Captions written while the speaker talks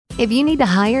If you need to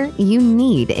hire, you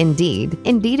need Indeed.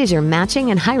 Indeed is your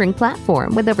matching and hiring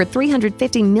platform with over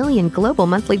 350 million global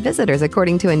monthly visitors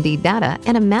according to Indeed data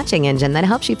and a matching engine that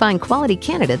helps you find quality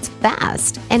candidates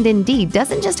fast. And Indeed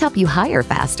doesn't just help you hire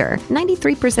faster.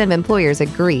 93% of employers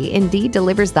agree Indeed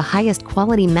delivers the highest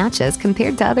quality matches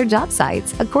compared to other job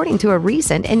sites, according to a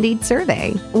recent Indeed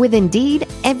survey. With Indeed,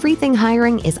 everything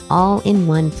hiring is all in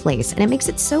one place, and it makes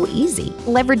it so easy.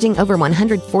 Leveraging over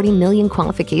 140 million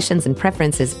qualifications and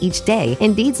preferences each day,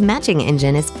 Indeed's matching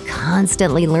engine is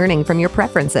constantly learning from your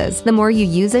preferences. The more you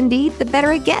use Indeed, the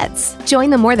better it gets. Join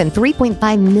the more than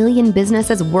 3.5 million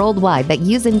businesses worldwide that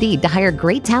use Indeed to hire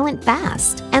great talent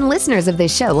fast. And listeners of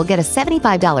this show will get a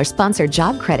 $75 sponsored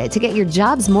job credit to get your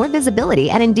jobs more visibility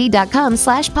at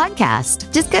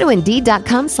Indeed.com/podcast. Just go to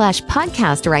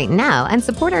Indeed.com/podcast right now and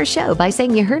support our show by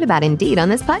saying you heard about Indeed on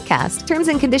this podcast. Terms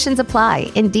and conditions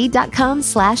apply.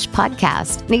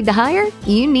 Indeed.com/podcast. Need to hire?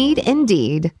 You need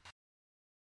Indeed.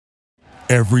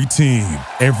 Every team,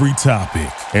 every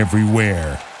topic,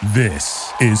 everywhere.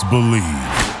 This is Believe.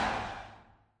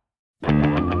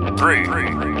 3,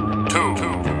 2,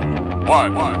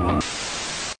 1.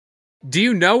 Do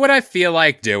you know what I feel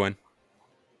like doing?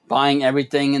 Buying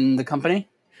everything in the company?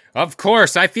 Of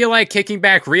course, I feel like kicking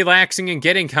back, relaxing, and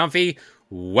getting comfy.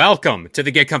 Welcome to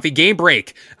the Get Comfy Game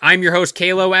Break. I'm your host,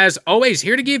 Kalo, as always,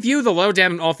 here to give you the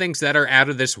lowdown on all things that are out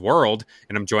of this world,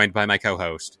 and I'm joined by my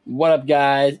co-host. What up,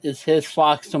 guys? It's his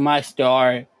Fox to my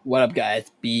star. What up,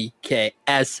 guys?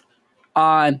 BKS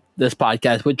on this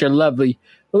podcast with your lovely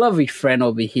friend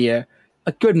over here.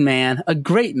 A good man, a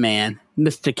great man,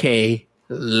 Mr. K.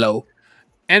 Low.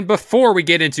 And before we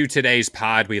get into today's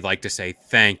pod, we'd like to say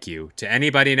thank you to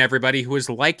anybody and everybody who is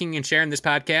liking and sharing this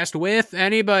podcast with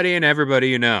anybody and everybody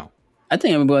you know. I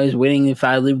think everybody's waiting if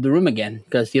I leave the room again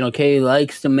because, Kay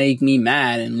likes to make me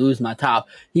mad and lose my top.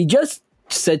 He just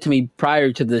said to me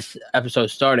prior to this episode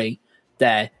starting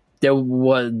that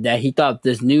he thought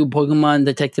this new Pokemon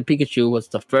Detective Pikachu was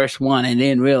the first one and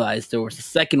didn't realize there was a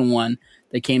second one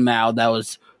that came out that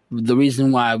was the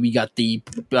reason why we got the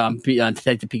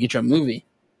Detective Pikachu movie.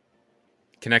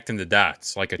 Connecting the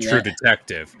dots like a true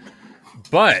detective.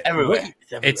 But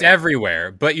it's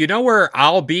everywhere. But you know where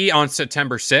I'll be on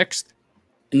September 6th?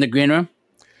 In the green room?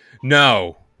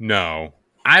 No.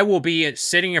 I will be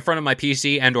sitting in front of my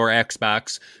PC and or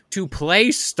Xbox to play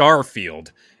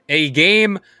STARFIELD, a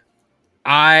game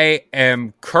I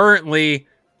am currently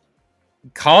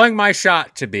calling my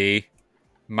shot to be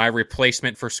my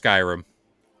replacement for Skyrim.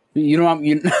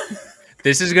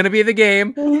 This is going to be the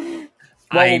game.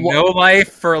 I know life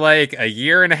for like a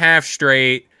year and a half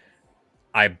straight.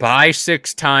 I buy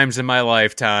 6 times in my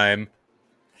lifetime,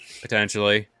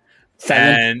 potentially.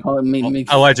 7? And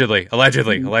allegedly.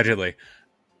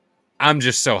 I'm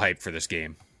just so hyped for this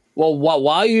game. Well,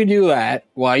 while you do that,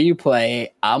 while you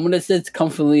play, I'm going to sit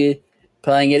comfortably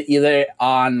playing it either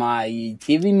on my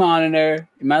TV monitor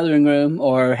in my living room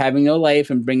or having no life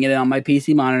and bringing it on my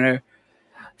PC monitor.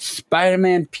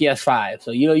 Spider-Man PS5.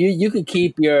 So, you can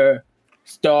keep your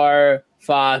Star,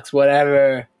 Fox,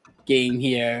 whatever game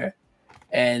here,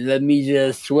 and let me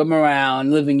just swim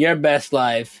around living your best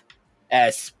life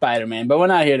as Spider-Man. But we're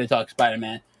not here to talk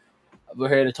Spider-Man. We're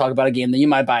here to talk about a game that you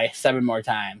might buy 7 more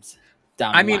times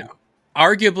down the line.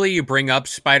 Arguably you bring up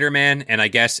Spider-Man, and I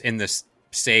guess in the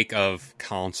sake of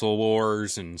console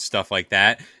wars and stuff like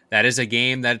that, that is a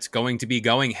game that's going to be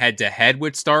going head-to-head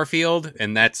with Starfield,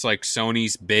 and that's like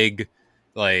Sony's big,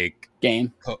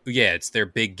 game. Yeah, it's their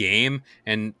big game,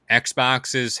 and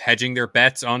Xbox is hedging their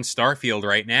bets on Starfield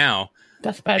right now.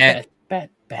 That's bad. If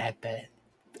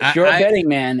you're a betting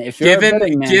man,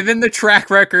 given the track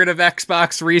record of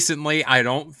Xbox recently, I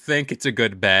don't think it's a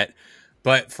good bet.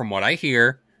 But from what I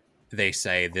hear, they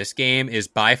say this game is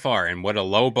by far, and what a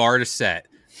low bar to set,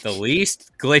 the least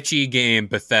glitchy game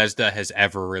Bethesda has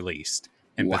ever released.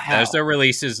 And Bethesda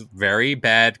releases very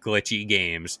bad glitchy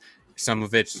games. Some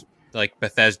of it's like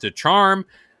Bethesda charm,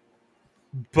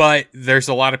 but there's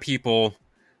a lot of people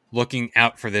looking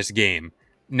out for this game.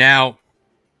 Now,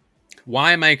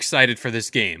 why am I excited for this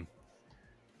game?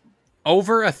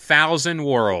 Over 1,000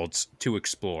 worlds to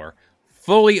explore.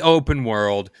 Fully open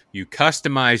world. You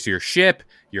customize your ship,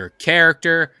 your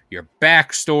character, your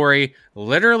backstory.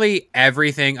 Literally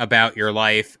everything about your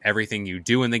life, everything you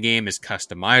do in the game is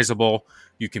customizable.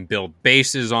 You can build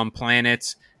bases on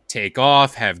planets, take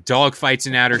off, have dogfights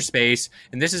in outer space.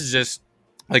 And this is just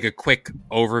like a quick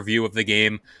overview of the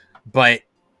game. But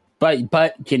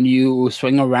can you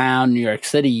swing around New York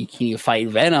City? Can you fight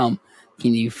Venom?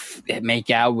 Can you make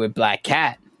out with Black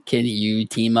Cat? Can you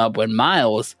team up with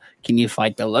Miles? Can you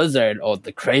fight the Lizard or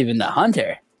the Kraven the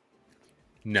Hunter?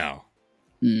 No.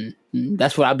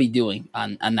 That's what I'll be doing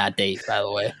on that date, by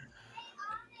the way.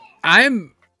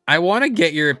 I want to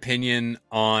get your opinion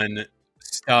on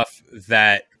stuff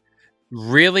that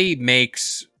really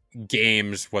makes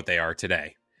games what they are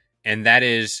today. And that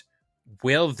is,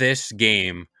 will this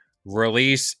game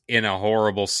release in a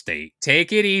horrible state?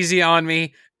 Take it easy on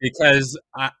me, because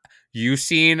you've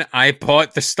seen I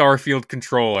bought the STARFIELD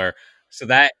controller. So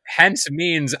that hence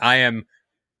means I am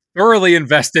thoroughly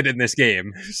invested in this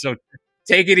game. So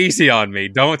take it easy on me.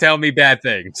 Don't tell me bad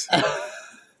things.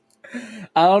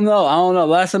 I don't know.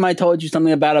 Last time I told you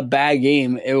something about a bad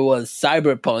game, it was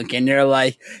Cyberpunk, and you're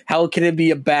like, how can it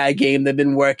be a bad game? They've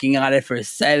been working on it for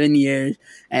 7 years,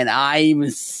 and I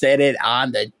even said it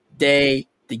on the day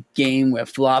the game went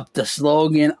flop. The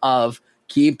slogan of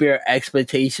keep your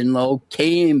expectation low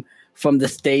came from the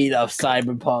state of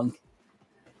Cyberpunk.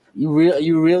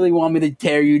 You really want me to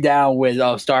tear you down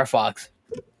with Star Fox?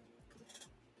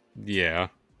 Yeah.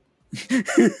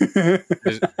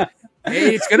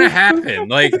 It's gonna happen.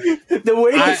 Like, the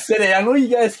way he said it, I know you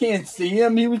guys can't see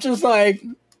him. He was just like,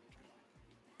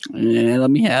 "Yeah, let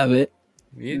me have it."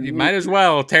 You might as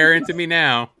well tear into me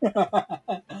now.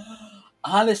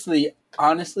 Honestly,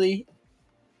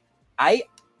 I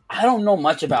don't know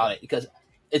much about it, because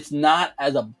it's not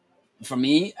for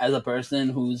me as a person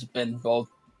who's been both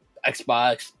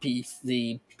Xbox,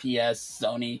 PC, PS,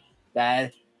 Sony,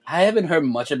 that I haven't heard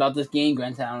much about this game.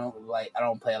 Granted, I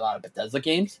don't play a lot of Bethesda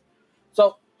games.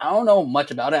 So, I don't know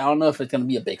much about it. I don't know if it's going to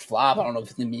be a big flop. I don't know if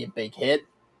it's going to be a big hit.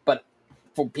 But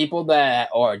for people that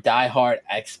are diehard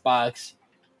Xbox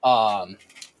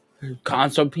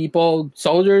console people,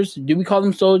 soldiers, do we call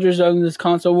them soldiers during this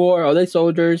console war? Are they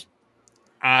soldiers?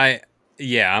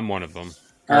 Yeah, I'm one of them.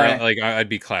 I'd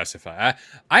be classified.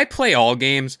 I play all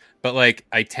games, but like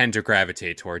I tend to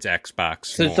gravitate towards Xbox.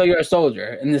 So you're a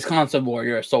soldier. In this console war,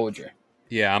 you're a soldier.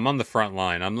 Yeah, I'm on the front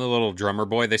line. I'm the little drummer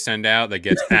boy they send out that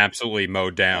gets absolutely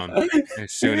mowed down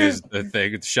as soon as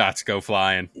the shots go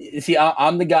flying. See,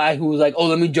 I'm the guy who's like, oh,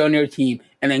 let me join your team.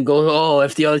 And then go, oh,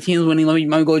 if the other team's winning, let me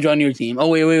go join your team. Oh,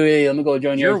 wait, let me go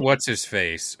join your team. What's his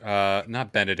face?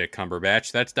 Not Benedict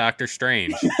Cumberbatch. That's Doctor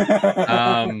Strange.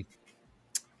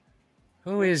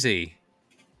 Who is he?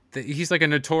 He's like a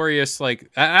notorious,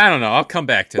 like, I don't know. I'll come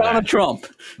back to Donald Trump.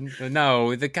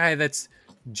 No, the guy that's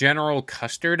General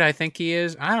Custard, I think he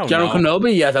is. I don't know. General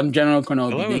Kenobi? Yes, I'm General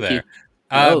Kenobi. Hello there.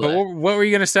 But what were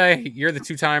you going to say? You're the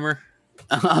two-timer?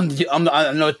 I'm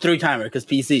no three-timer, because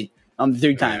PC. I'm the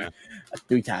three-timer. Yeah.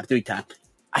 Three-time.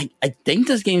 I think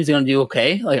this game is going to do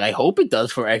okay. Like, I hope it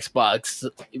does for Xbox.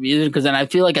 Because then I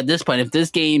feel like at this point, if this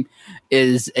game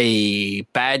is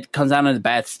comes out in a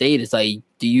bad state, it's like,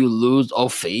 do you lose all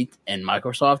faith in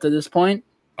Microsoft at this point?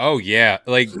 Oh, yeah.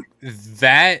 Like,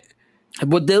 that...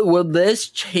 Will this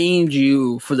change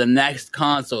you for the next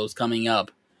consoles coming up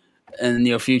in the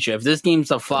near future? If this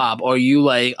game's a flop, or you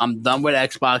like, I'm done with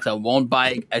Xbox, I won't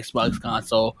buy Xbox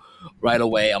console right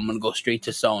away, I'm going to go straight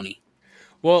to Sony.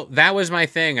 Well, that was my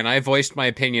thing, and I voiced my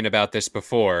opinion about this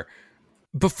before.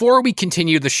 Before we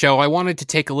continue the show, I wanted to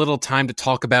take a little time to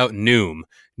talk about Noom.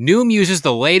 Noom uses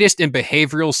the latest in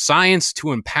behavioral science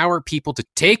to empower people to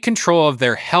take control of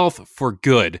their health for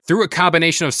good through a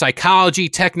combination of psychology,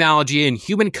 technology, and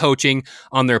human coaching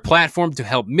on their platform to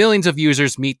help millions of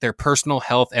users meet their personal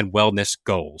health and wellness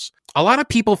goals. A lot of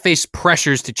people face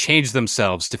pressures to change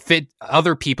themselves to fit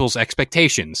other people's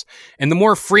expectations, and the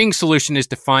more freeing solution is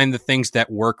to find the things that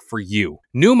work for you.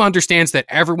 Noom understands that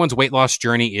everyone's weight loss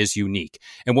journey is unique,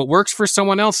 and what works for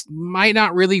someone else might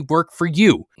not really work for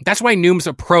you. That's why Noom's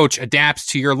approach adapts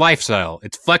to your lifestyle.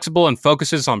 It's flexible and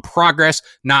focuses on progress,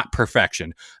 not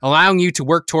perfection, allowing you to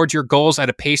work towards your goals at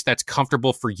a pace that's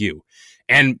comfortable for you.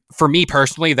 And for me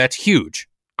personally, that's huge.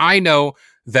 I know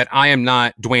that I am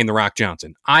not Dwayne The Rock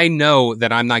Johnson. I know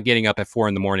that I'm not getting up at 4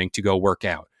 a.m. to go work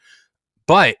out.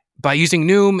 But by using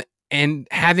Noom and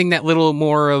having that little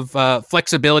more of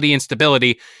flexibility and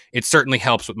stability, it certainly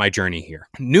helps with my journey here.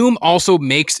 Noom also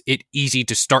makes it easy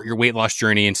to start your weight loss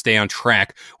journey and stay on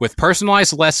track with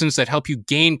personalized lessons that help you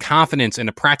gain confidence and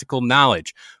a practical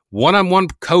knowledge, one-on-one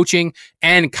coaching,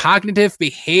 and cognitive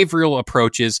behavioral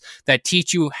approaches that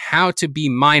teach you how to be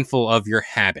mindful of your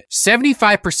habits.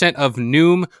 75% of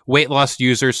Noom weight loss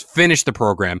users finished the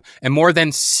program, and more than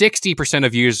 60%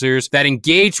 of users that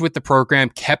engaged with the program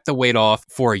kept the weight off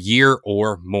for a year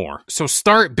or more. So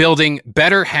start building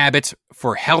better habits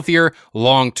for healthier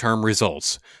long-term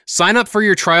results. Sign up for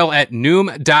your trial at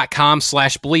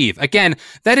Noom.com/believe. Again,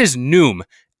 that is Noom,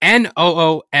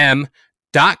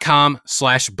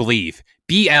 Noom.com/believe.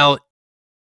 BL.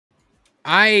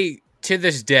 To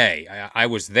this day, I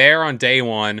was there on day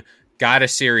one, got a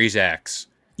Series X.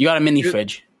 You got a mini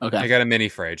fridge. Okay. I got a mini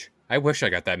fridge. I wish I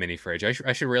got that mini fridge.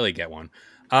 I should really get one.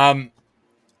 I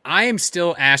am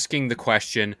still asking the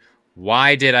question,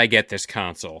 why did I get this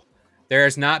console? There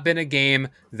has not been a game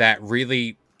that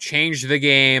really changed the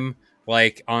game.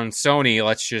 Like on Sony,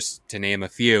 let's just to name a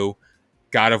few,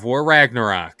 God of War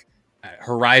Ragnarok,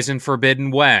 Horizon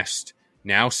Forbidden West,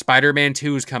 now Spider-Man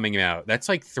 2 is coming out. That's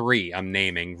like 3 I'm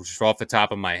naming, just off the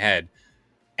top of my head.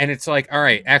 And it's like, all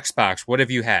right, Xbox, what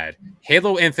have you had?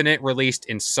 Halo Infinite released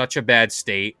in such a bad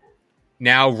state.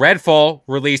 Now, Redfall,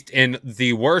 released in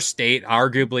the worst state,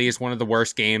 arguably is one of the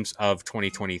worst games of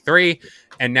 2023.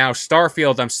 And now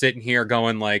Starfield, I'm sitting here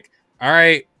going like, all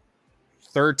right,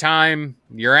 third time,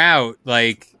 you're out.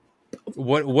 Like,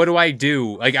 what do I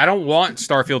do? Like, I don't want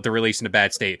Starfield to release in a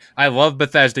bad state. I love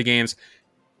Bethesda games.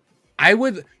 I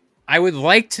would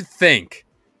like to think,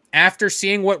 after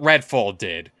seeing what Redfall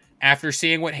did, after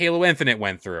seeing what Halo Infinite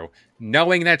went through,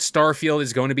 knowing that Starfield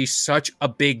is going to be such a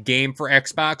big game for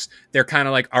Xbox, they're kind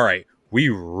of like, all right, we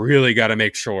really got to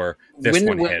make sure this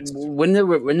one hits. When the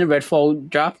Redfall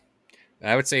drop?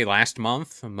 I would say last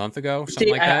month, a month ago, something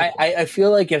like that. I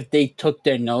feel like if they took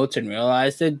their notes and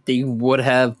realized it, they would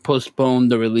have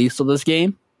postponed the release of this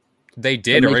game. They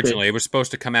did originally. It was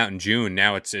supposed to come out in June.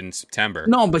 Now it's in September.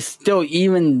 No, but still,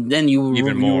 even then, you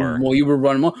were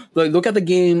running more. Like, look at the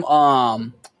game.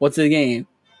 What's the game?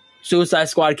 Suicide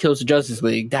Squad Kills the Justice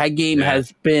League. That game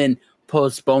has been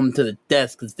postponed to the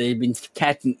death because they've been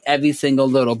catching every single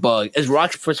little bug. As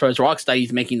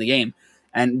Rocksteady's making the game,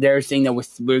 and they're saying that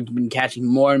we've been catching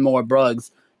more and more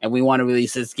bugs, and we want to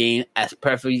release this game as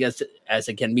perfect as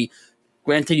it can be.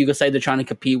 Granted, you could say they're trying to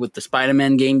compete with the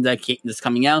Spider-Man game that's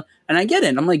coming out, and I get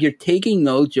it. I'm like, you're taking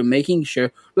notes, you're making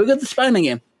sure. Look at the Spider-Man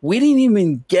game. We didn't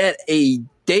even get a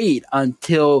date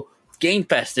until Game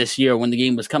Fest this year when the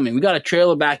game was coming. We got a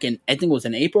trailer back in, I think it was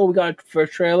in April. We got our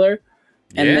first trailer,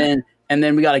 and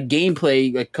then we got a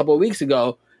gameplay a couple of weeks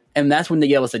ago, and that's when they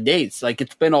gave us the dates. Like,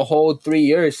 it's been a whole 3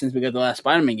 years since we got the last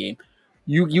Spider-Man game.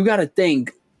 You got to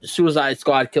think. Suicide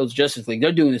Squad Kills Justice League.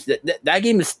 They're doing this. That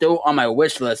game is still on my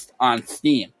wish list on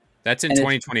Steam. That's in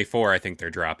 2024. I think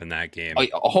they're dropping that game.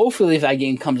 Hopefully, if that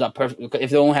game comes out perfect, if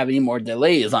they don't have any more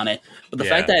delays on it. But the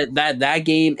fact that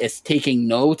game is taking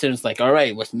notes and it's like, all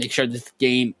right, let's make sure this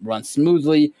game runs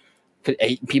smoothly.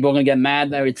 People are gonna get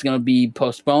mad that it's gonna be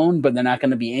postponed, but they're not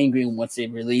gonna be angry once they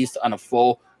release on a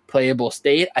full playable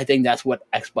state. I think that's what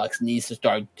Xbox needs to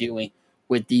start doing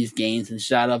with these games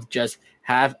instead of just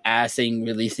half-assing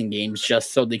releasing games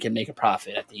just so they can make a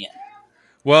profit at the end.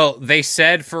 Well, they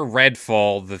said for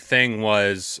Redfall, the thing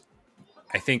was,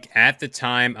 I think at the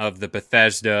time of the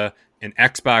Bethesda and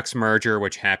Xbox merger,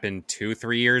 which happened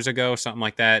 2-3 years ago, something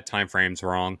like that. Time frame's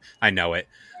wrong. I know it.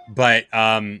 But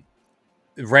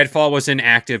Redfall was in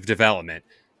active development.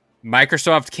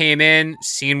 Microsoft came in,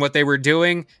 seen what they were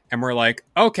doing, and were like,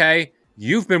 okay,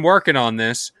 you've been working on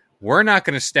this. We're not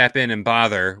going to step in and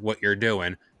bother what you're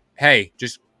doing. Hey,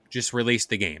 just release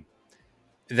the game.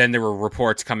 Then there were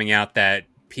reports coming out that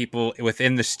people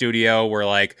within the studio were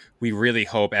like, we really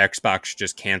hope Xbox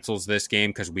just cancels this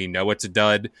game because we know it's a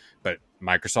dud. But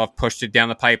Microsoft pushed it down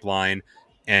the pipeline,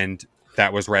 and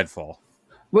that was Redfall.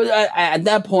 Well, at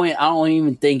that point, I don't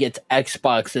even think it's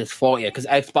Xbox's fault yet because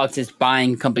Xbox is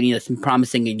buying a company that's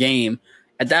promising a game.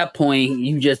 At that point,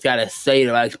 you just got to say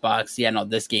to Xbox, yeah, no,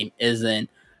 this game isn't.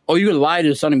 Or you could lie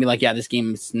to someone and be like, yeah, this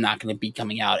game is not going to be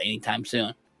coming out anytime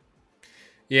soon.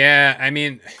 Yeah, I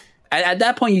mean... At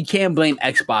that point, you can't blame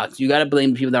Xbox. You got to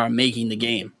blame the people that are making the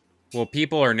game. Well,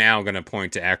 people are now going to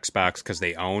point to Xbox because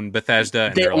they own Bethesda.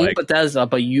 And they own like, Bethesda,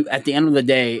 but you, at the end of the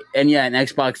day, and yeah, an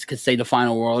Xbox could say the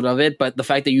final word of it, but the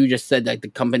fact that you just said that the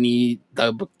company,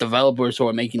 the developers who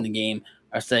are making the game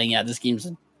are saying, yeah, this game's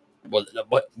is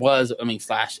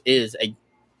a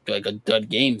good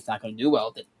game. It's not going to do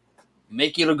well.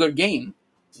 Make it a good game.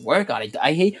 Work on it.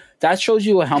 I hate that. Shows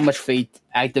you how much faith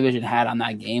Activision had on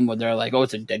that game. Where they're like, "Oh,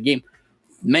 it's a dead game."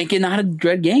 Make it not a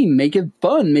dead game. Make it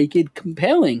fun. Make it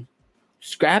compelling.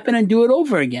 Scrap it and do it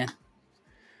over again.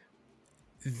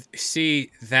 See,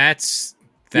 that's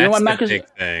the big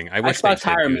thing. I wish Xbox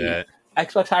they could do that.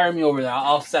 Xbox hire me over there.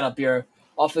 I'll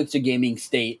fix your gaming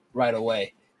state right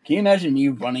away. Can you imagine me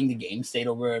running the game state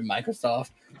over at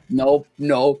Microsoft? No,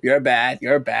 you're bad,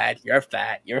 you're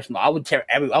fat, you're small. I would tear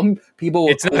everyone. People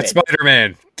would It's not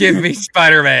Spider-Man. Give me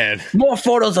Spider-Man. More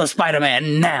photos of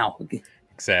Spider-Man now.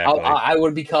 Exactly. I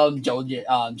would become Joe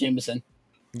Jameson.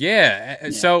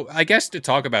 Yeah. So I guess to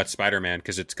talk about Spider-Man,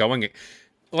 because it's going...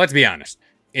 Let's be honest.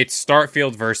 It's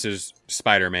Starfield versus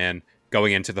Spider-Man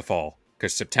going into the fall.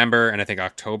 Because September and I think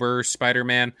October,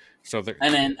 Spider-Man. So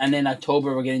and then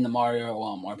October we're getting the Mario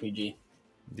RPG.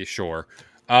 Yeah, sure.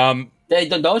 They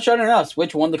don't show it enough.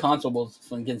 Switch won the console wars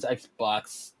against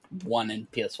Xbox One and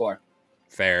PS4.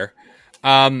 Fair.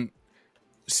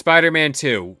 Spider-Man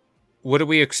 2, what are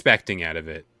we expecting out of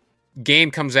it?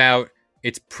 Game comes out,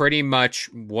 it's pretty much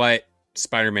what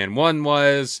Spider-Man 1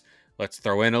 was. Let's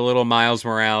throw in a little Miles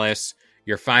Morales.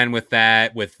 You're fine with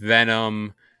that, with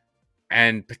Venom.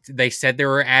 And they said they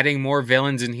were adding more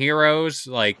villains and heroes.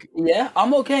 Like, yeah,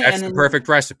 I'm okay. That's the perfect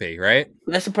recipe, right?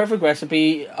 That's the perfect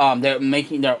recipe.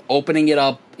 They're opening it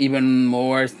up even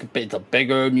more. It's a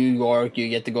bigger New York. You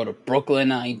get to go to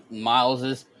Brooklyn. Miles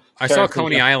is. I saw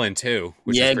Coney Island too,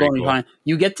 which is pretty cool. Island.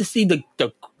 You get to see the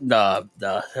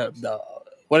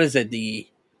what is it? The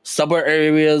suburb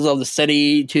areas of the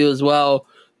city too as well,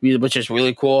 which is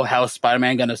really cool. How is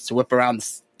Spider-Man gonna whip around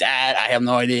that? I have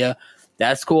no idea.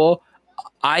 That's cool.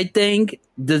 I think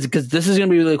this is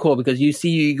gonna be really cool because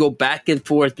you go back and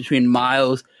forth between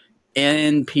Miles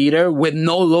and Peter with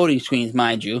no loading screens,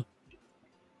 mind you.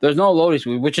 There's no loading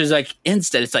screen, which is like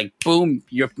instant. It's like boom,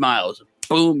 you're Miles.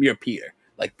 Boom, you're Peter.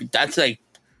 Like, that's like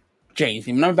changed.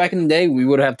 Remember back in the day, we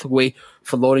would have to wait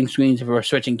for loading screens if we were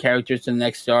switching characters to the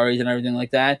next stories and everything like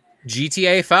that.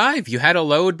 GTA 5, you had a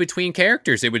load between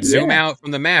characters. It would zoom out from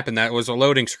the map, and that was a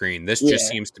loading screen. This just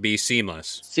seems to be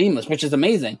seamless. Seamless, which is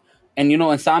amazing. And,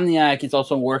 Insomniac is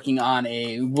also working on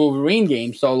a Wolverine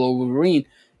game, solo Wolverine.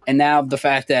 And now the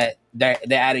fact that they're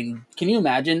adding... Can you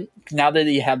imagine, now that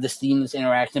you have the seamless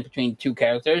interaction between two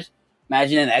characters,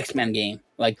 imagine an X-Men game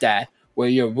like that, where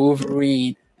you're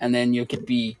Wolverine, and then you could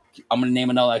be... I'm going to name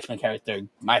another X-Men character,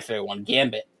 my favorite one,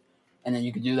 Gambit. And then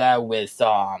you could do that with,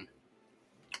 I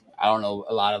don't know,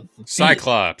 a lot of...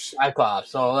 Cyclops.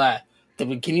 So that.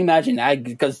 Can you imagine that?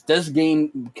 Because this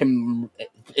game can...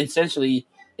 Essentially,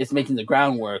 it's making the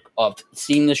groundwork of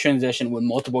seamless transition with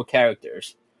multiple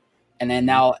characters. And then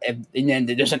now... And then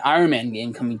there's an Iron Man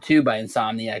game coming too by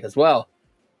Insomniac as well.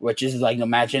 Which is like,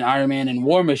 imagine Iron Man and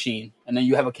War Machine. And then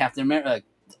you have a Captain America... Like,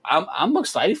 I'm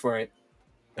excited for it.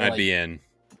 I'd be in.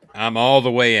 I'm all the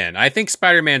way in. I think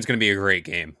Spider-Man's going to be a great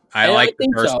game. I like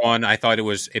the first one. I thought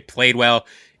it played well.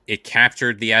 It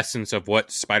captured the essence of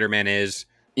what Spider-Man is.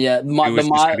 Yeah, it was just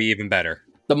going to be even better.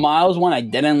 The Miles one I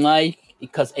didn't like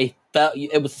because it was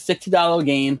a $60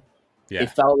 game. Yeah.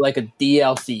 It felt like a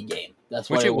DLC game. That's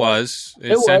what it was.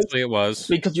 Essentially, it was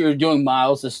because you were doing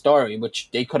Miles' story,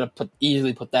 which they could have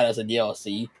easily put that as a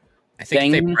DLC. I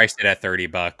think if they priced it at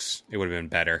 $30, it would have been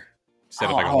better instead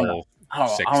of like a whole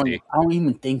 60. I don't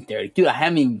even think there, dude. I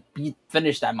haven't even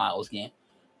finished that Miles game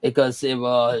because it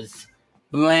was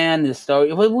bland. The story,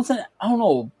 it wasn't. I don't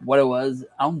know what it was.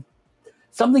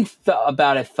 Something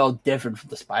about it felt different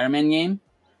from the Spider-Man game.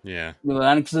 Yeah,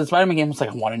 because the Spider-Man game was like,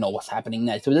 I want to know what's happening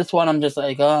next. So this one, I'm just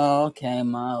like, oh, okay,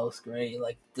 Miles, great.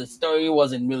 Like the story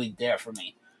wasn't really there for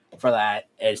me for that,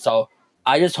 and so.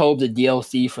 I just hope the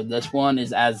DLC for this one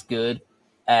is as good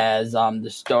as the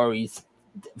stories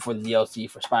for the DLC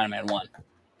for Spider-Man 1.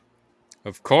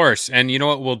 Of course. And you know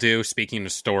what we'll do, speaking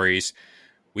of stories?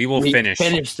 We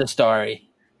finish the story.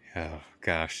 Oh,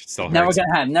 gosh. It's so hard.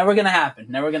 Never gonna happen.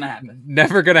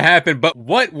 But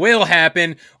what will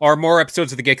happen are more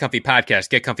episodes of the Get Comfy podcast.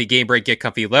 Get Comfy Game Break, Get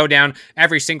Comfy Lowdown,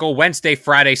 every single Wednesday,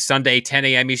 Friday, Sunday, 10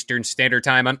 a.m. Eastern Standard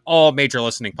Time on all major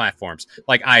listening platforms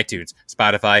like iTunes,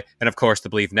 Spotify, and of course the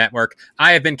Believe Network.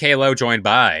 I have been K-Lo, joined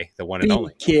by the one and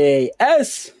only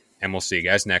BKS. And we'll see you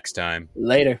guys next time.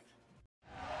 Later.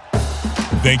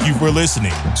 Thank you for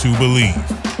listening to Believe.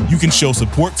 You can show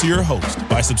support to your host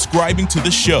by subscribing to the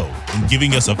show and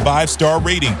giving us a 5-star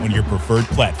rating on your preferred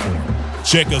platform.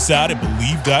 Check us out at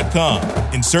Believe.com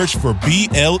and search for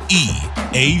BLEAV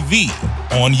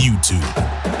on YouTube.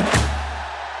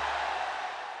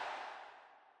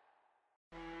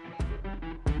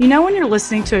 You know when you're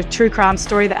listening to a true crime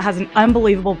story that has an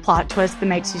unbelievable plot twist that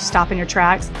makes you stop in your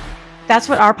tracks? That's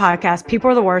what our podcast, People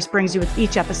Are the Worst, brings you with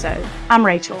each episode. I'm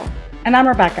Rachel. And I'm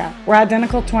Rebecca. We're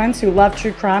identical twins who love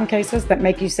true crime cases that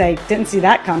make you say, didn't see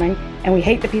that coming, and we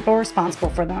hate the people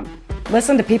responsible for them.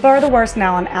 Listen to People Are the Worst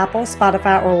now on Apple,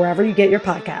 Spotify, or wherever you get your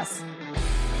podcasts.